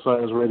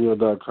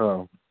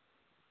 soulscienceradio.com.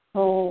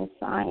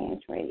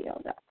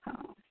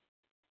 Soulscienceradio.com.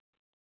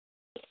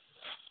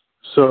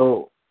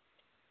 So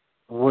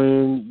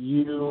when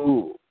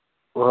you,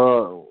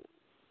 I'll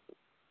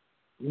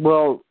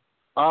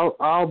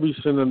be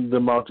sending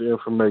them out the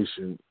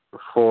information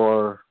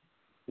for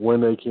when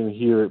they can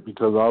hear it,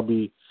 because I'll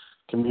be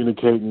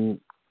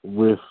communicating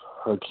with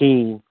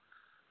Hakeem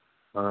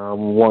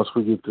once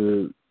we get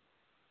the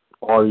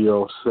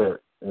audio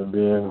set, and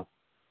then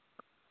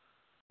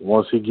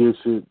once he gets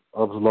it,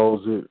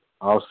 uploads it,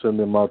 I'll send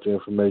them out the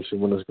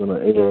information when it's going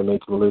to air, and they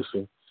can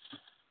listen.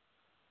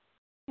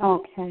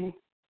 Okay.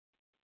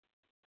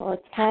 So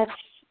attach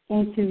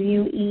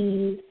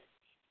interviewees'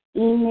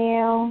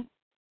 email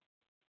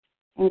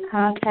and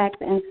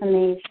contact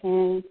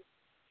information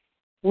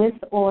with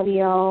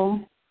audio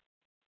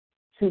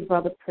to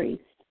Brother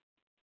Priest.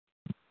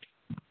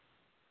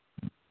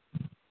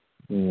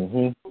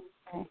 Mm-hmm.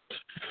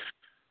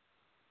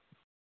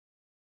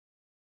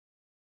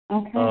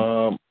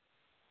 Okay.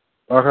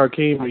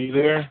 Hakeem, are you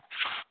there?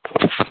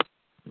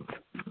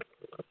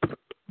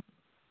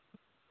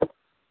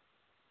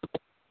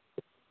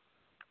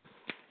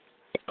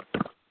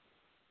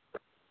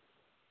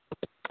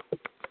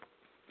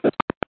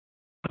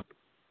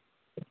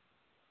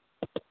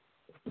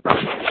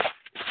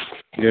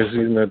 Yes,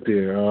 he's not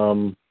there.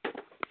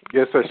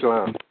 Yes, sir,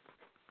 Shalom.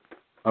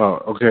 Oh,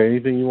 okay.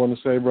 Anything you want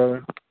to say,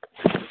 brother?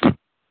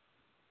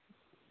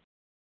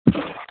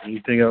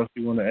 Anything else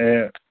you want to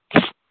add?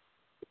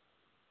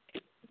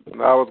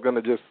 No, I was going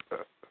to just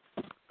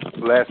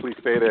lastly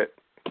say that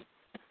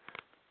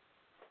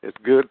it's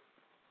good.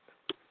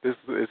 This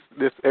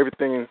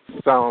everything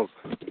sounds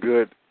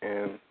good,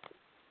 and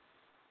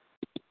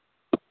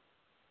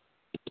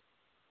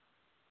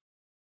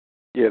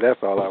yeah,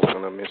 that's all I was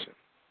going to mention.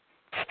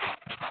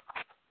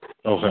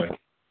 Okay.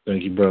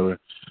 Thank you, brother.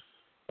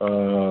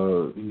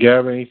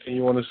 Gavin, anything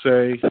you want to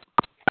say?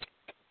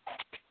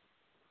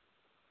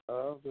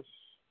 Just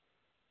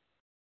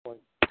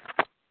point.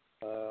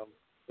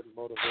 Pretty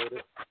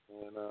motivated,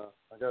 and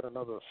I got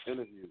another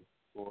interview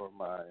for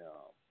my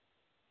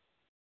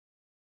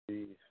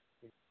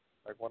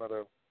one of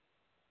the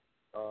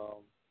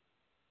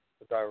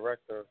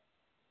director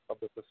of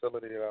the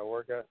facility that I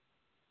work at.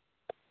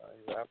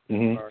 He's an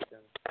African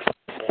American.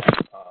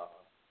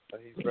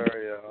 He's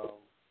very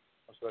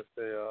how should I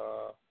say?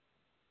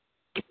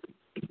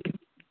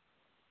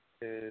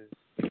 Is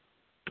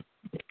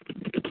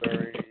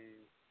very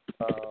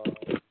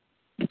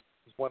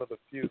he's one of the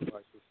few,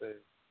 I should say,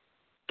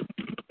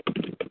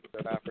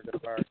 an African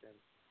American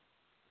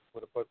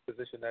with a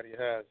position that he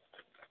has.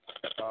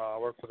 I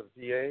work for the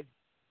VA,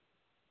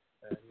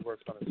 and he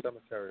works on a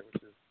cemetery,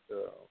 which is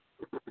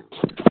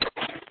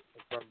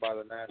it's run by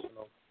the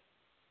National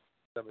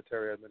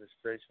Cemetery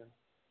Administration.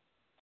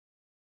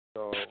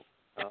 So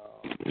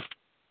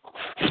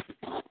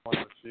one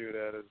of the few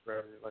that is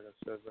very, like I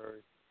said,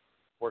 very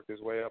worked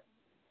his way up.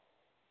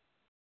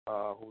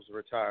 Who's a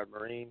retired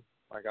Marine,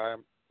 like I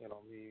am,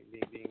 me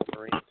being a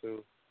Marine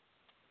too.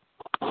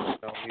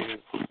 Me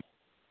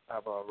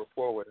have a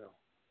rapport with him.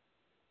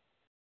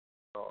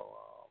 So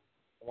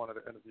I wanted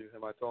to interview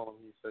him. I told him,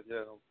 he said,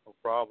 yeah, no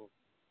problem.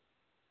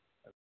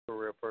 As a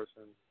career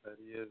person that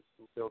he is,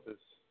 who built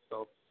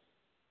himself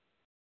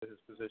to his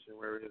position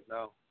where he is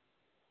now.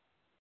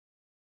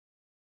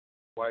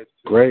 Wife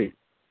too. Great.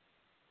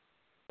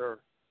 Sure.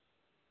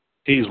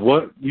 He's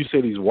what? You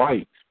said he's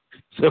white.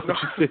 Is that what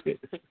you said?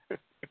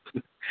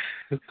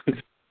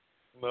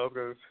 No,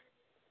 because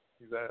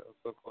he's a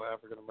so-called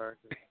African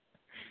American.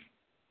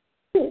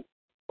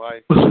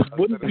 Wife.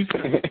 What did you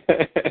say?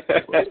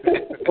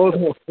 Hold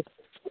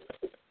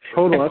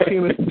on. I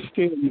can't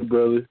understand you,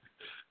 brother.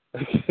 I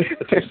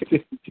can't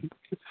understand you.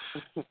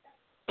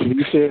 Can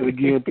you say it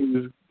again,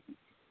 please?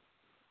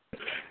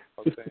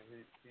 I'm saying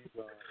he's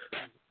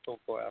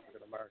so-called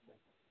African American,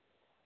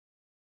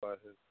 but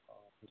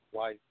his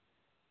wife,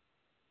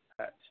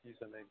 she's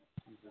a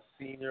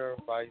senior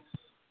vice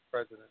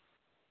president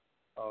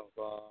of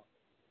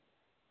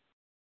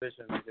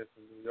division, I guess,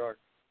 in New York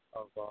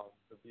of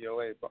the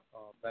BOA,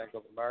 Bank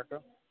of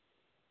America.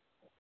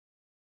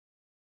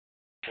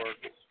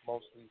 Works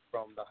mostly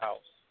from the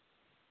house.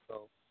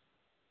 So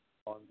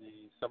on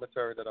the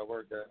cemetery that I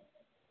work at,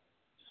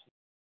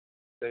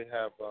 they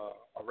have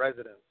a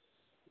residence.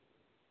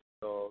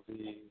 So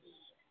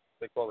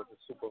they call it the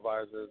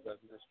supervisor's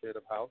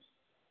administrative house.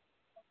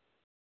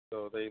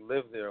 So they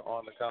live there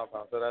on the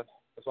compound. So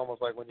it's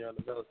almost like when you're in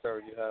the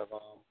military, you have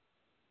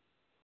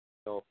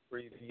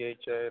free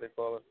VHA, they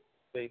call it,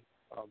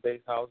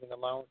 base housing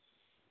allowance.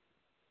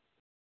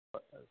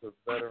 But as a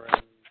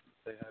veteran,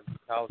 they have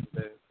houses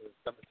there. The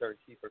cemetery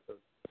keeper,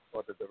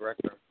 or the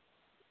director.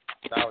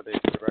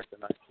 Nowadays, the director,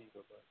 not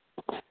keeper,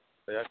 but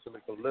they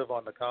actually could live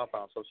on the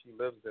compound. So she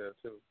lives there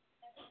too,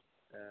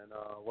 and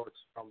works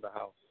from the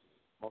house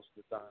most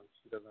of the time.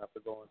 She doesn't have to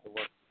go into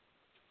work.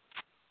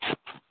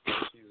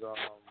 She's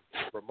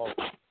remote.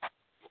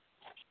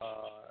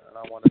 And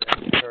I wanted to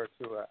interview her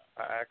too.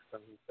 I asked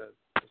him. He said,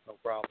 "There's no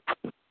problem."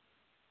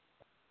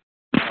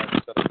 I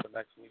set up for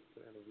next week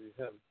to interview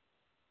him.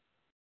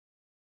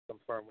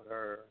 Confirm with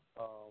her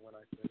when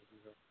I can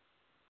interview her.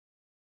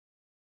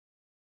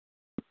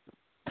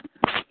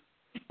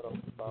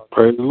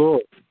 Praise the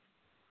Lord.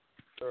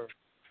 Sure.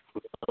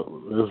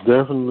 It's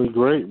definitely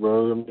great,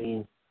 brother. I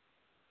mean,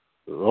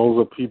 those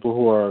are people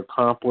who are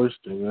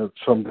accomplished, and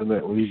that's something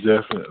that we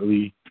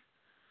definitely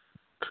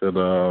could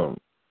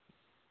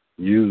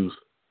use.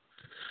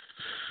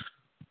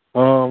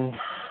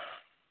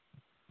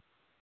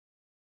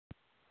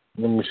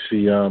 Let me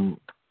see.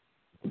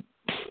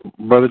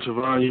 Brother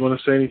Javon, you want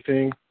to say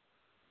anything?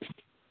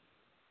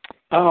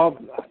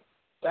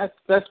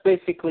 That's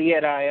basically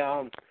it.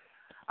 I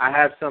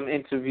have some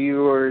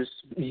viewees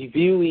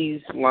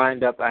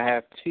lined up. I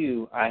have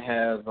two. I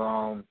have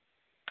a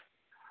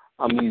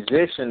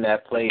musician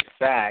that plays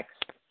sax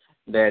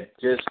that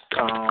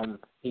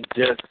he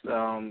just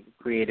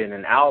created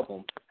an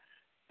album,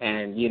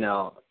 and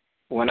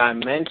when I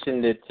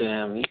mentioned it to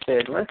him, he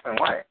said, "Listen,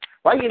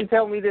 why you didn't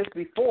tell me this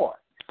before?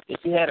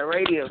 If you had a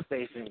radio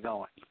station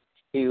going."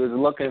 He was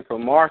looking for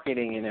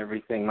marketing and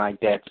everything like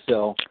that.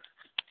 So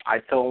I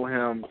told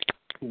him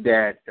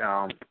that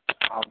I'll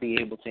be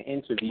able to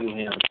interview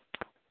him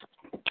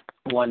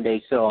one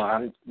day. So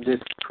I'm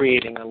just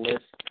creating a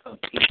list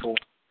of people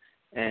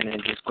and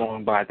then just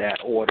going by that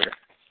order.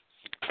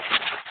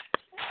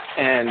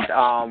 And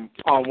on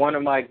one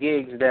of my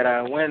gigs that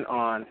I went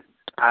on,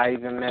 I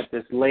even met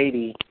this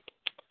lady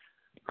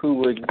who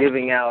was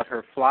giving out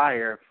her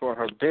flyer for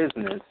her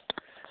business.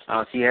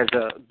 She has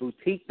a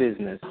boutique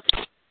business.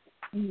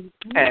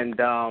 Mm-hmm. And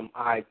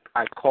I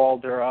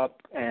called her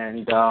up,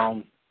 and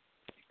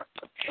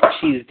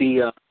she's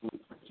a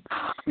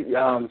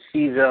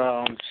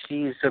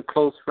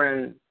close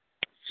friend.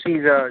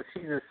 She's a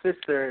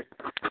sister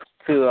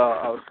to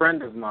a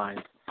friend of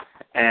mine,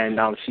 and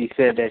she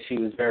said that she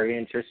was very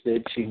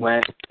interested. She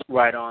went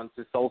right on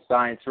to Soul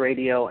Science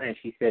Radio, and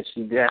she said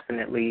she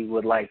definitely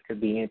would like to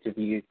be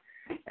interviewed.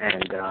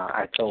 And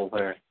I told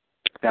her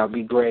that would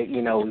be great.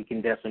 You know, we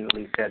can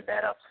definitely set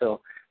that up.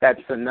 So that's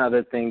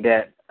another thing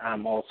that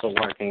I'm also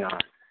working on.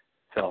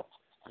 So,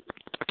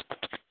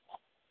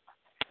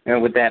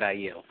 and with that, I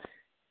yield.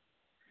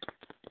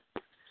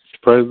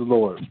 Praise the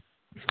Lord.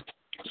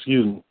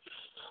 Excuse me.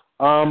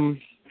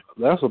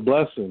 That's a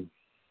blessing.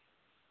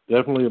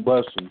 Definitely a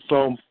blessing.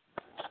 So,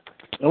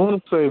 I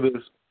want to say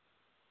this.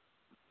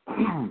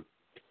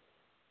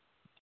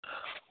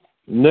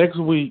 Next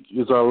week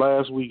is our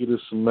last week of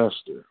this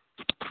semester.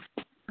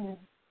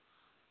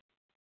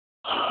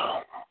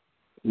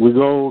 We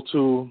go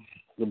to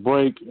the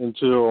break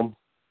until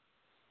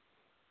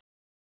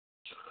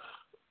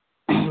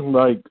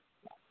like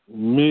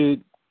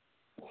mid-January.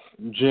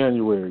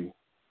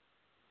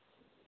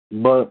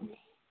 But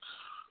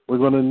we're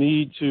going to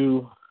need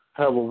to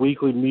have a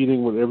weekly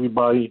meeting with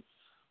everybody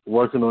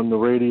working on the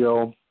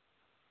radio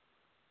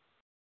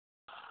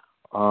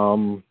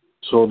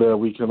so that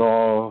we can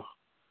all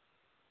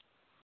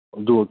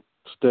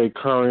stay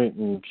current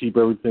and keep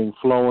everything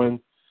flowing.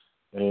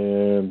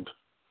 And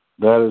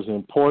that is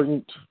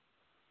important.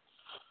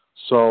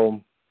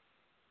 So,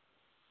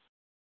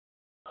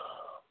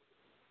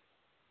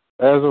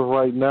 as of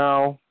right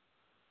now,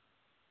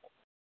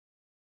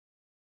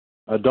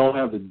 I don't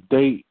have the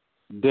day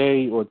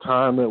or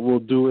time that we'll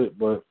do it,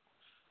 but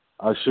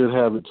I should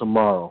have it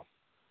tomorrow.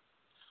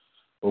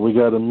 But we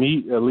got to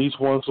meet at least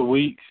once a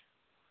week,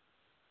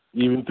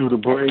 even through the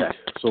break,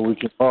 so we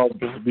can all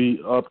be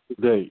up to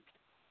date.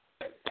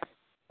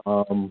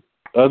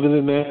 Other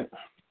than that,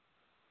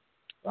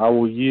 I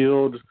will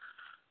yield.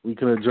 We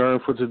can adjourn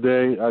for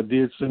today. I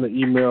did send an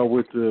email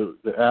with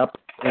the app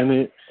in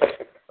it,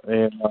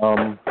 and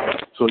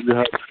so you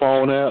have the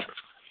phone app,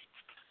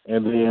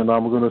 and then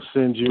I'm going to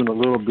send you in a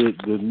little bit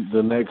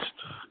the next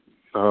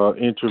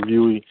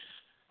interviewee,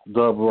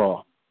 Dub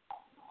Raw.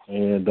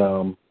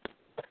 And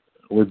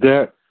with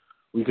that,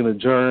 we can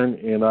adjourn,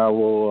 and I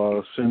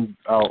will send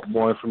out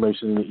more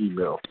information in the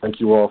email. Thank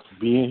you all for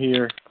being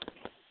here.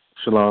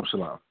 Shalom,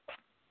 shalom.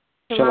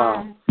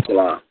 Shalom.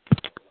 Shalom.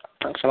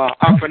 Shalom.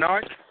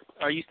 Bernard,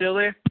 are you still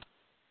there?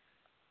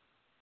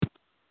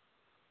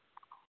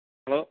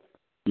 Hello?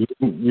 You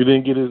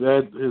didn't get his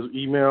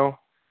email?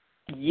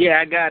 Yeah,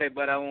 I got it,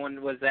 but I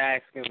was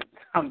asking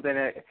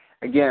something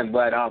again.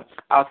 But I'll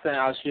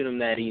shoot him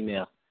that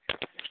email.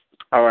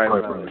 All right,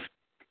 brother.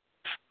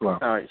 Shalom.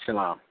 All right,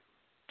 shalom.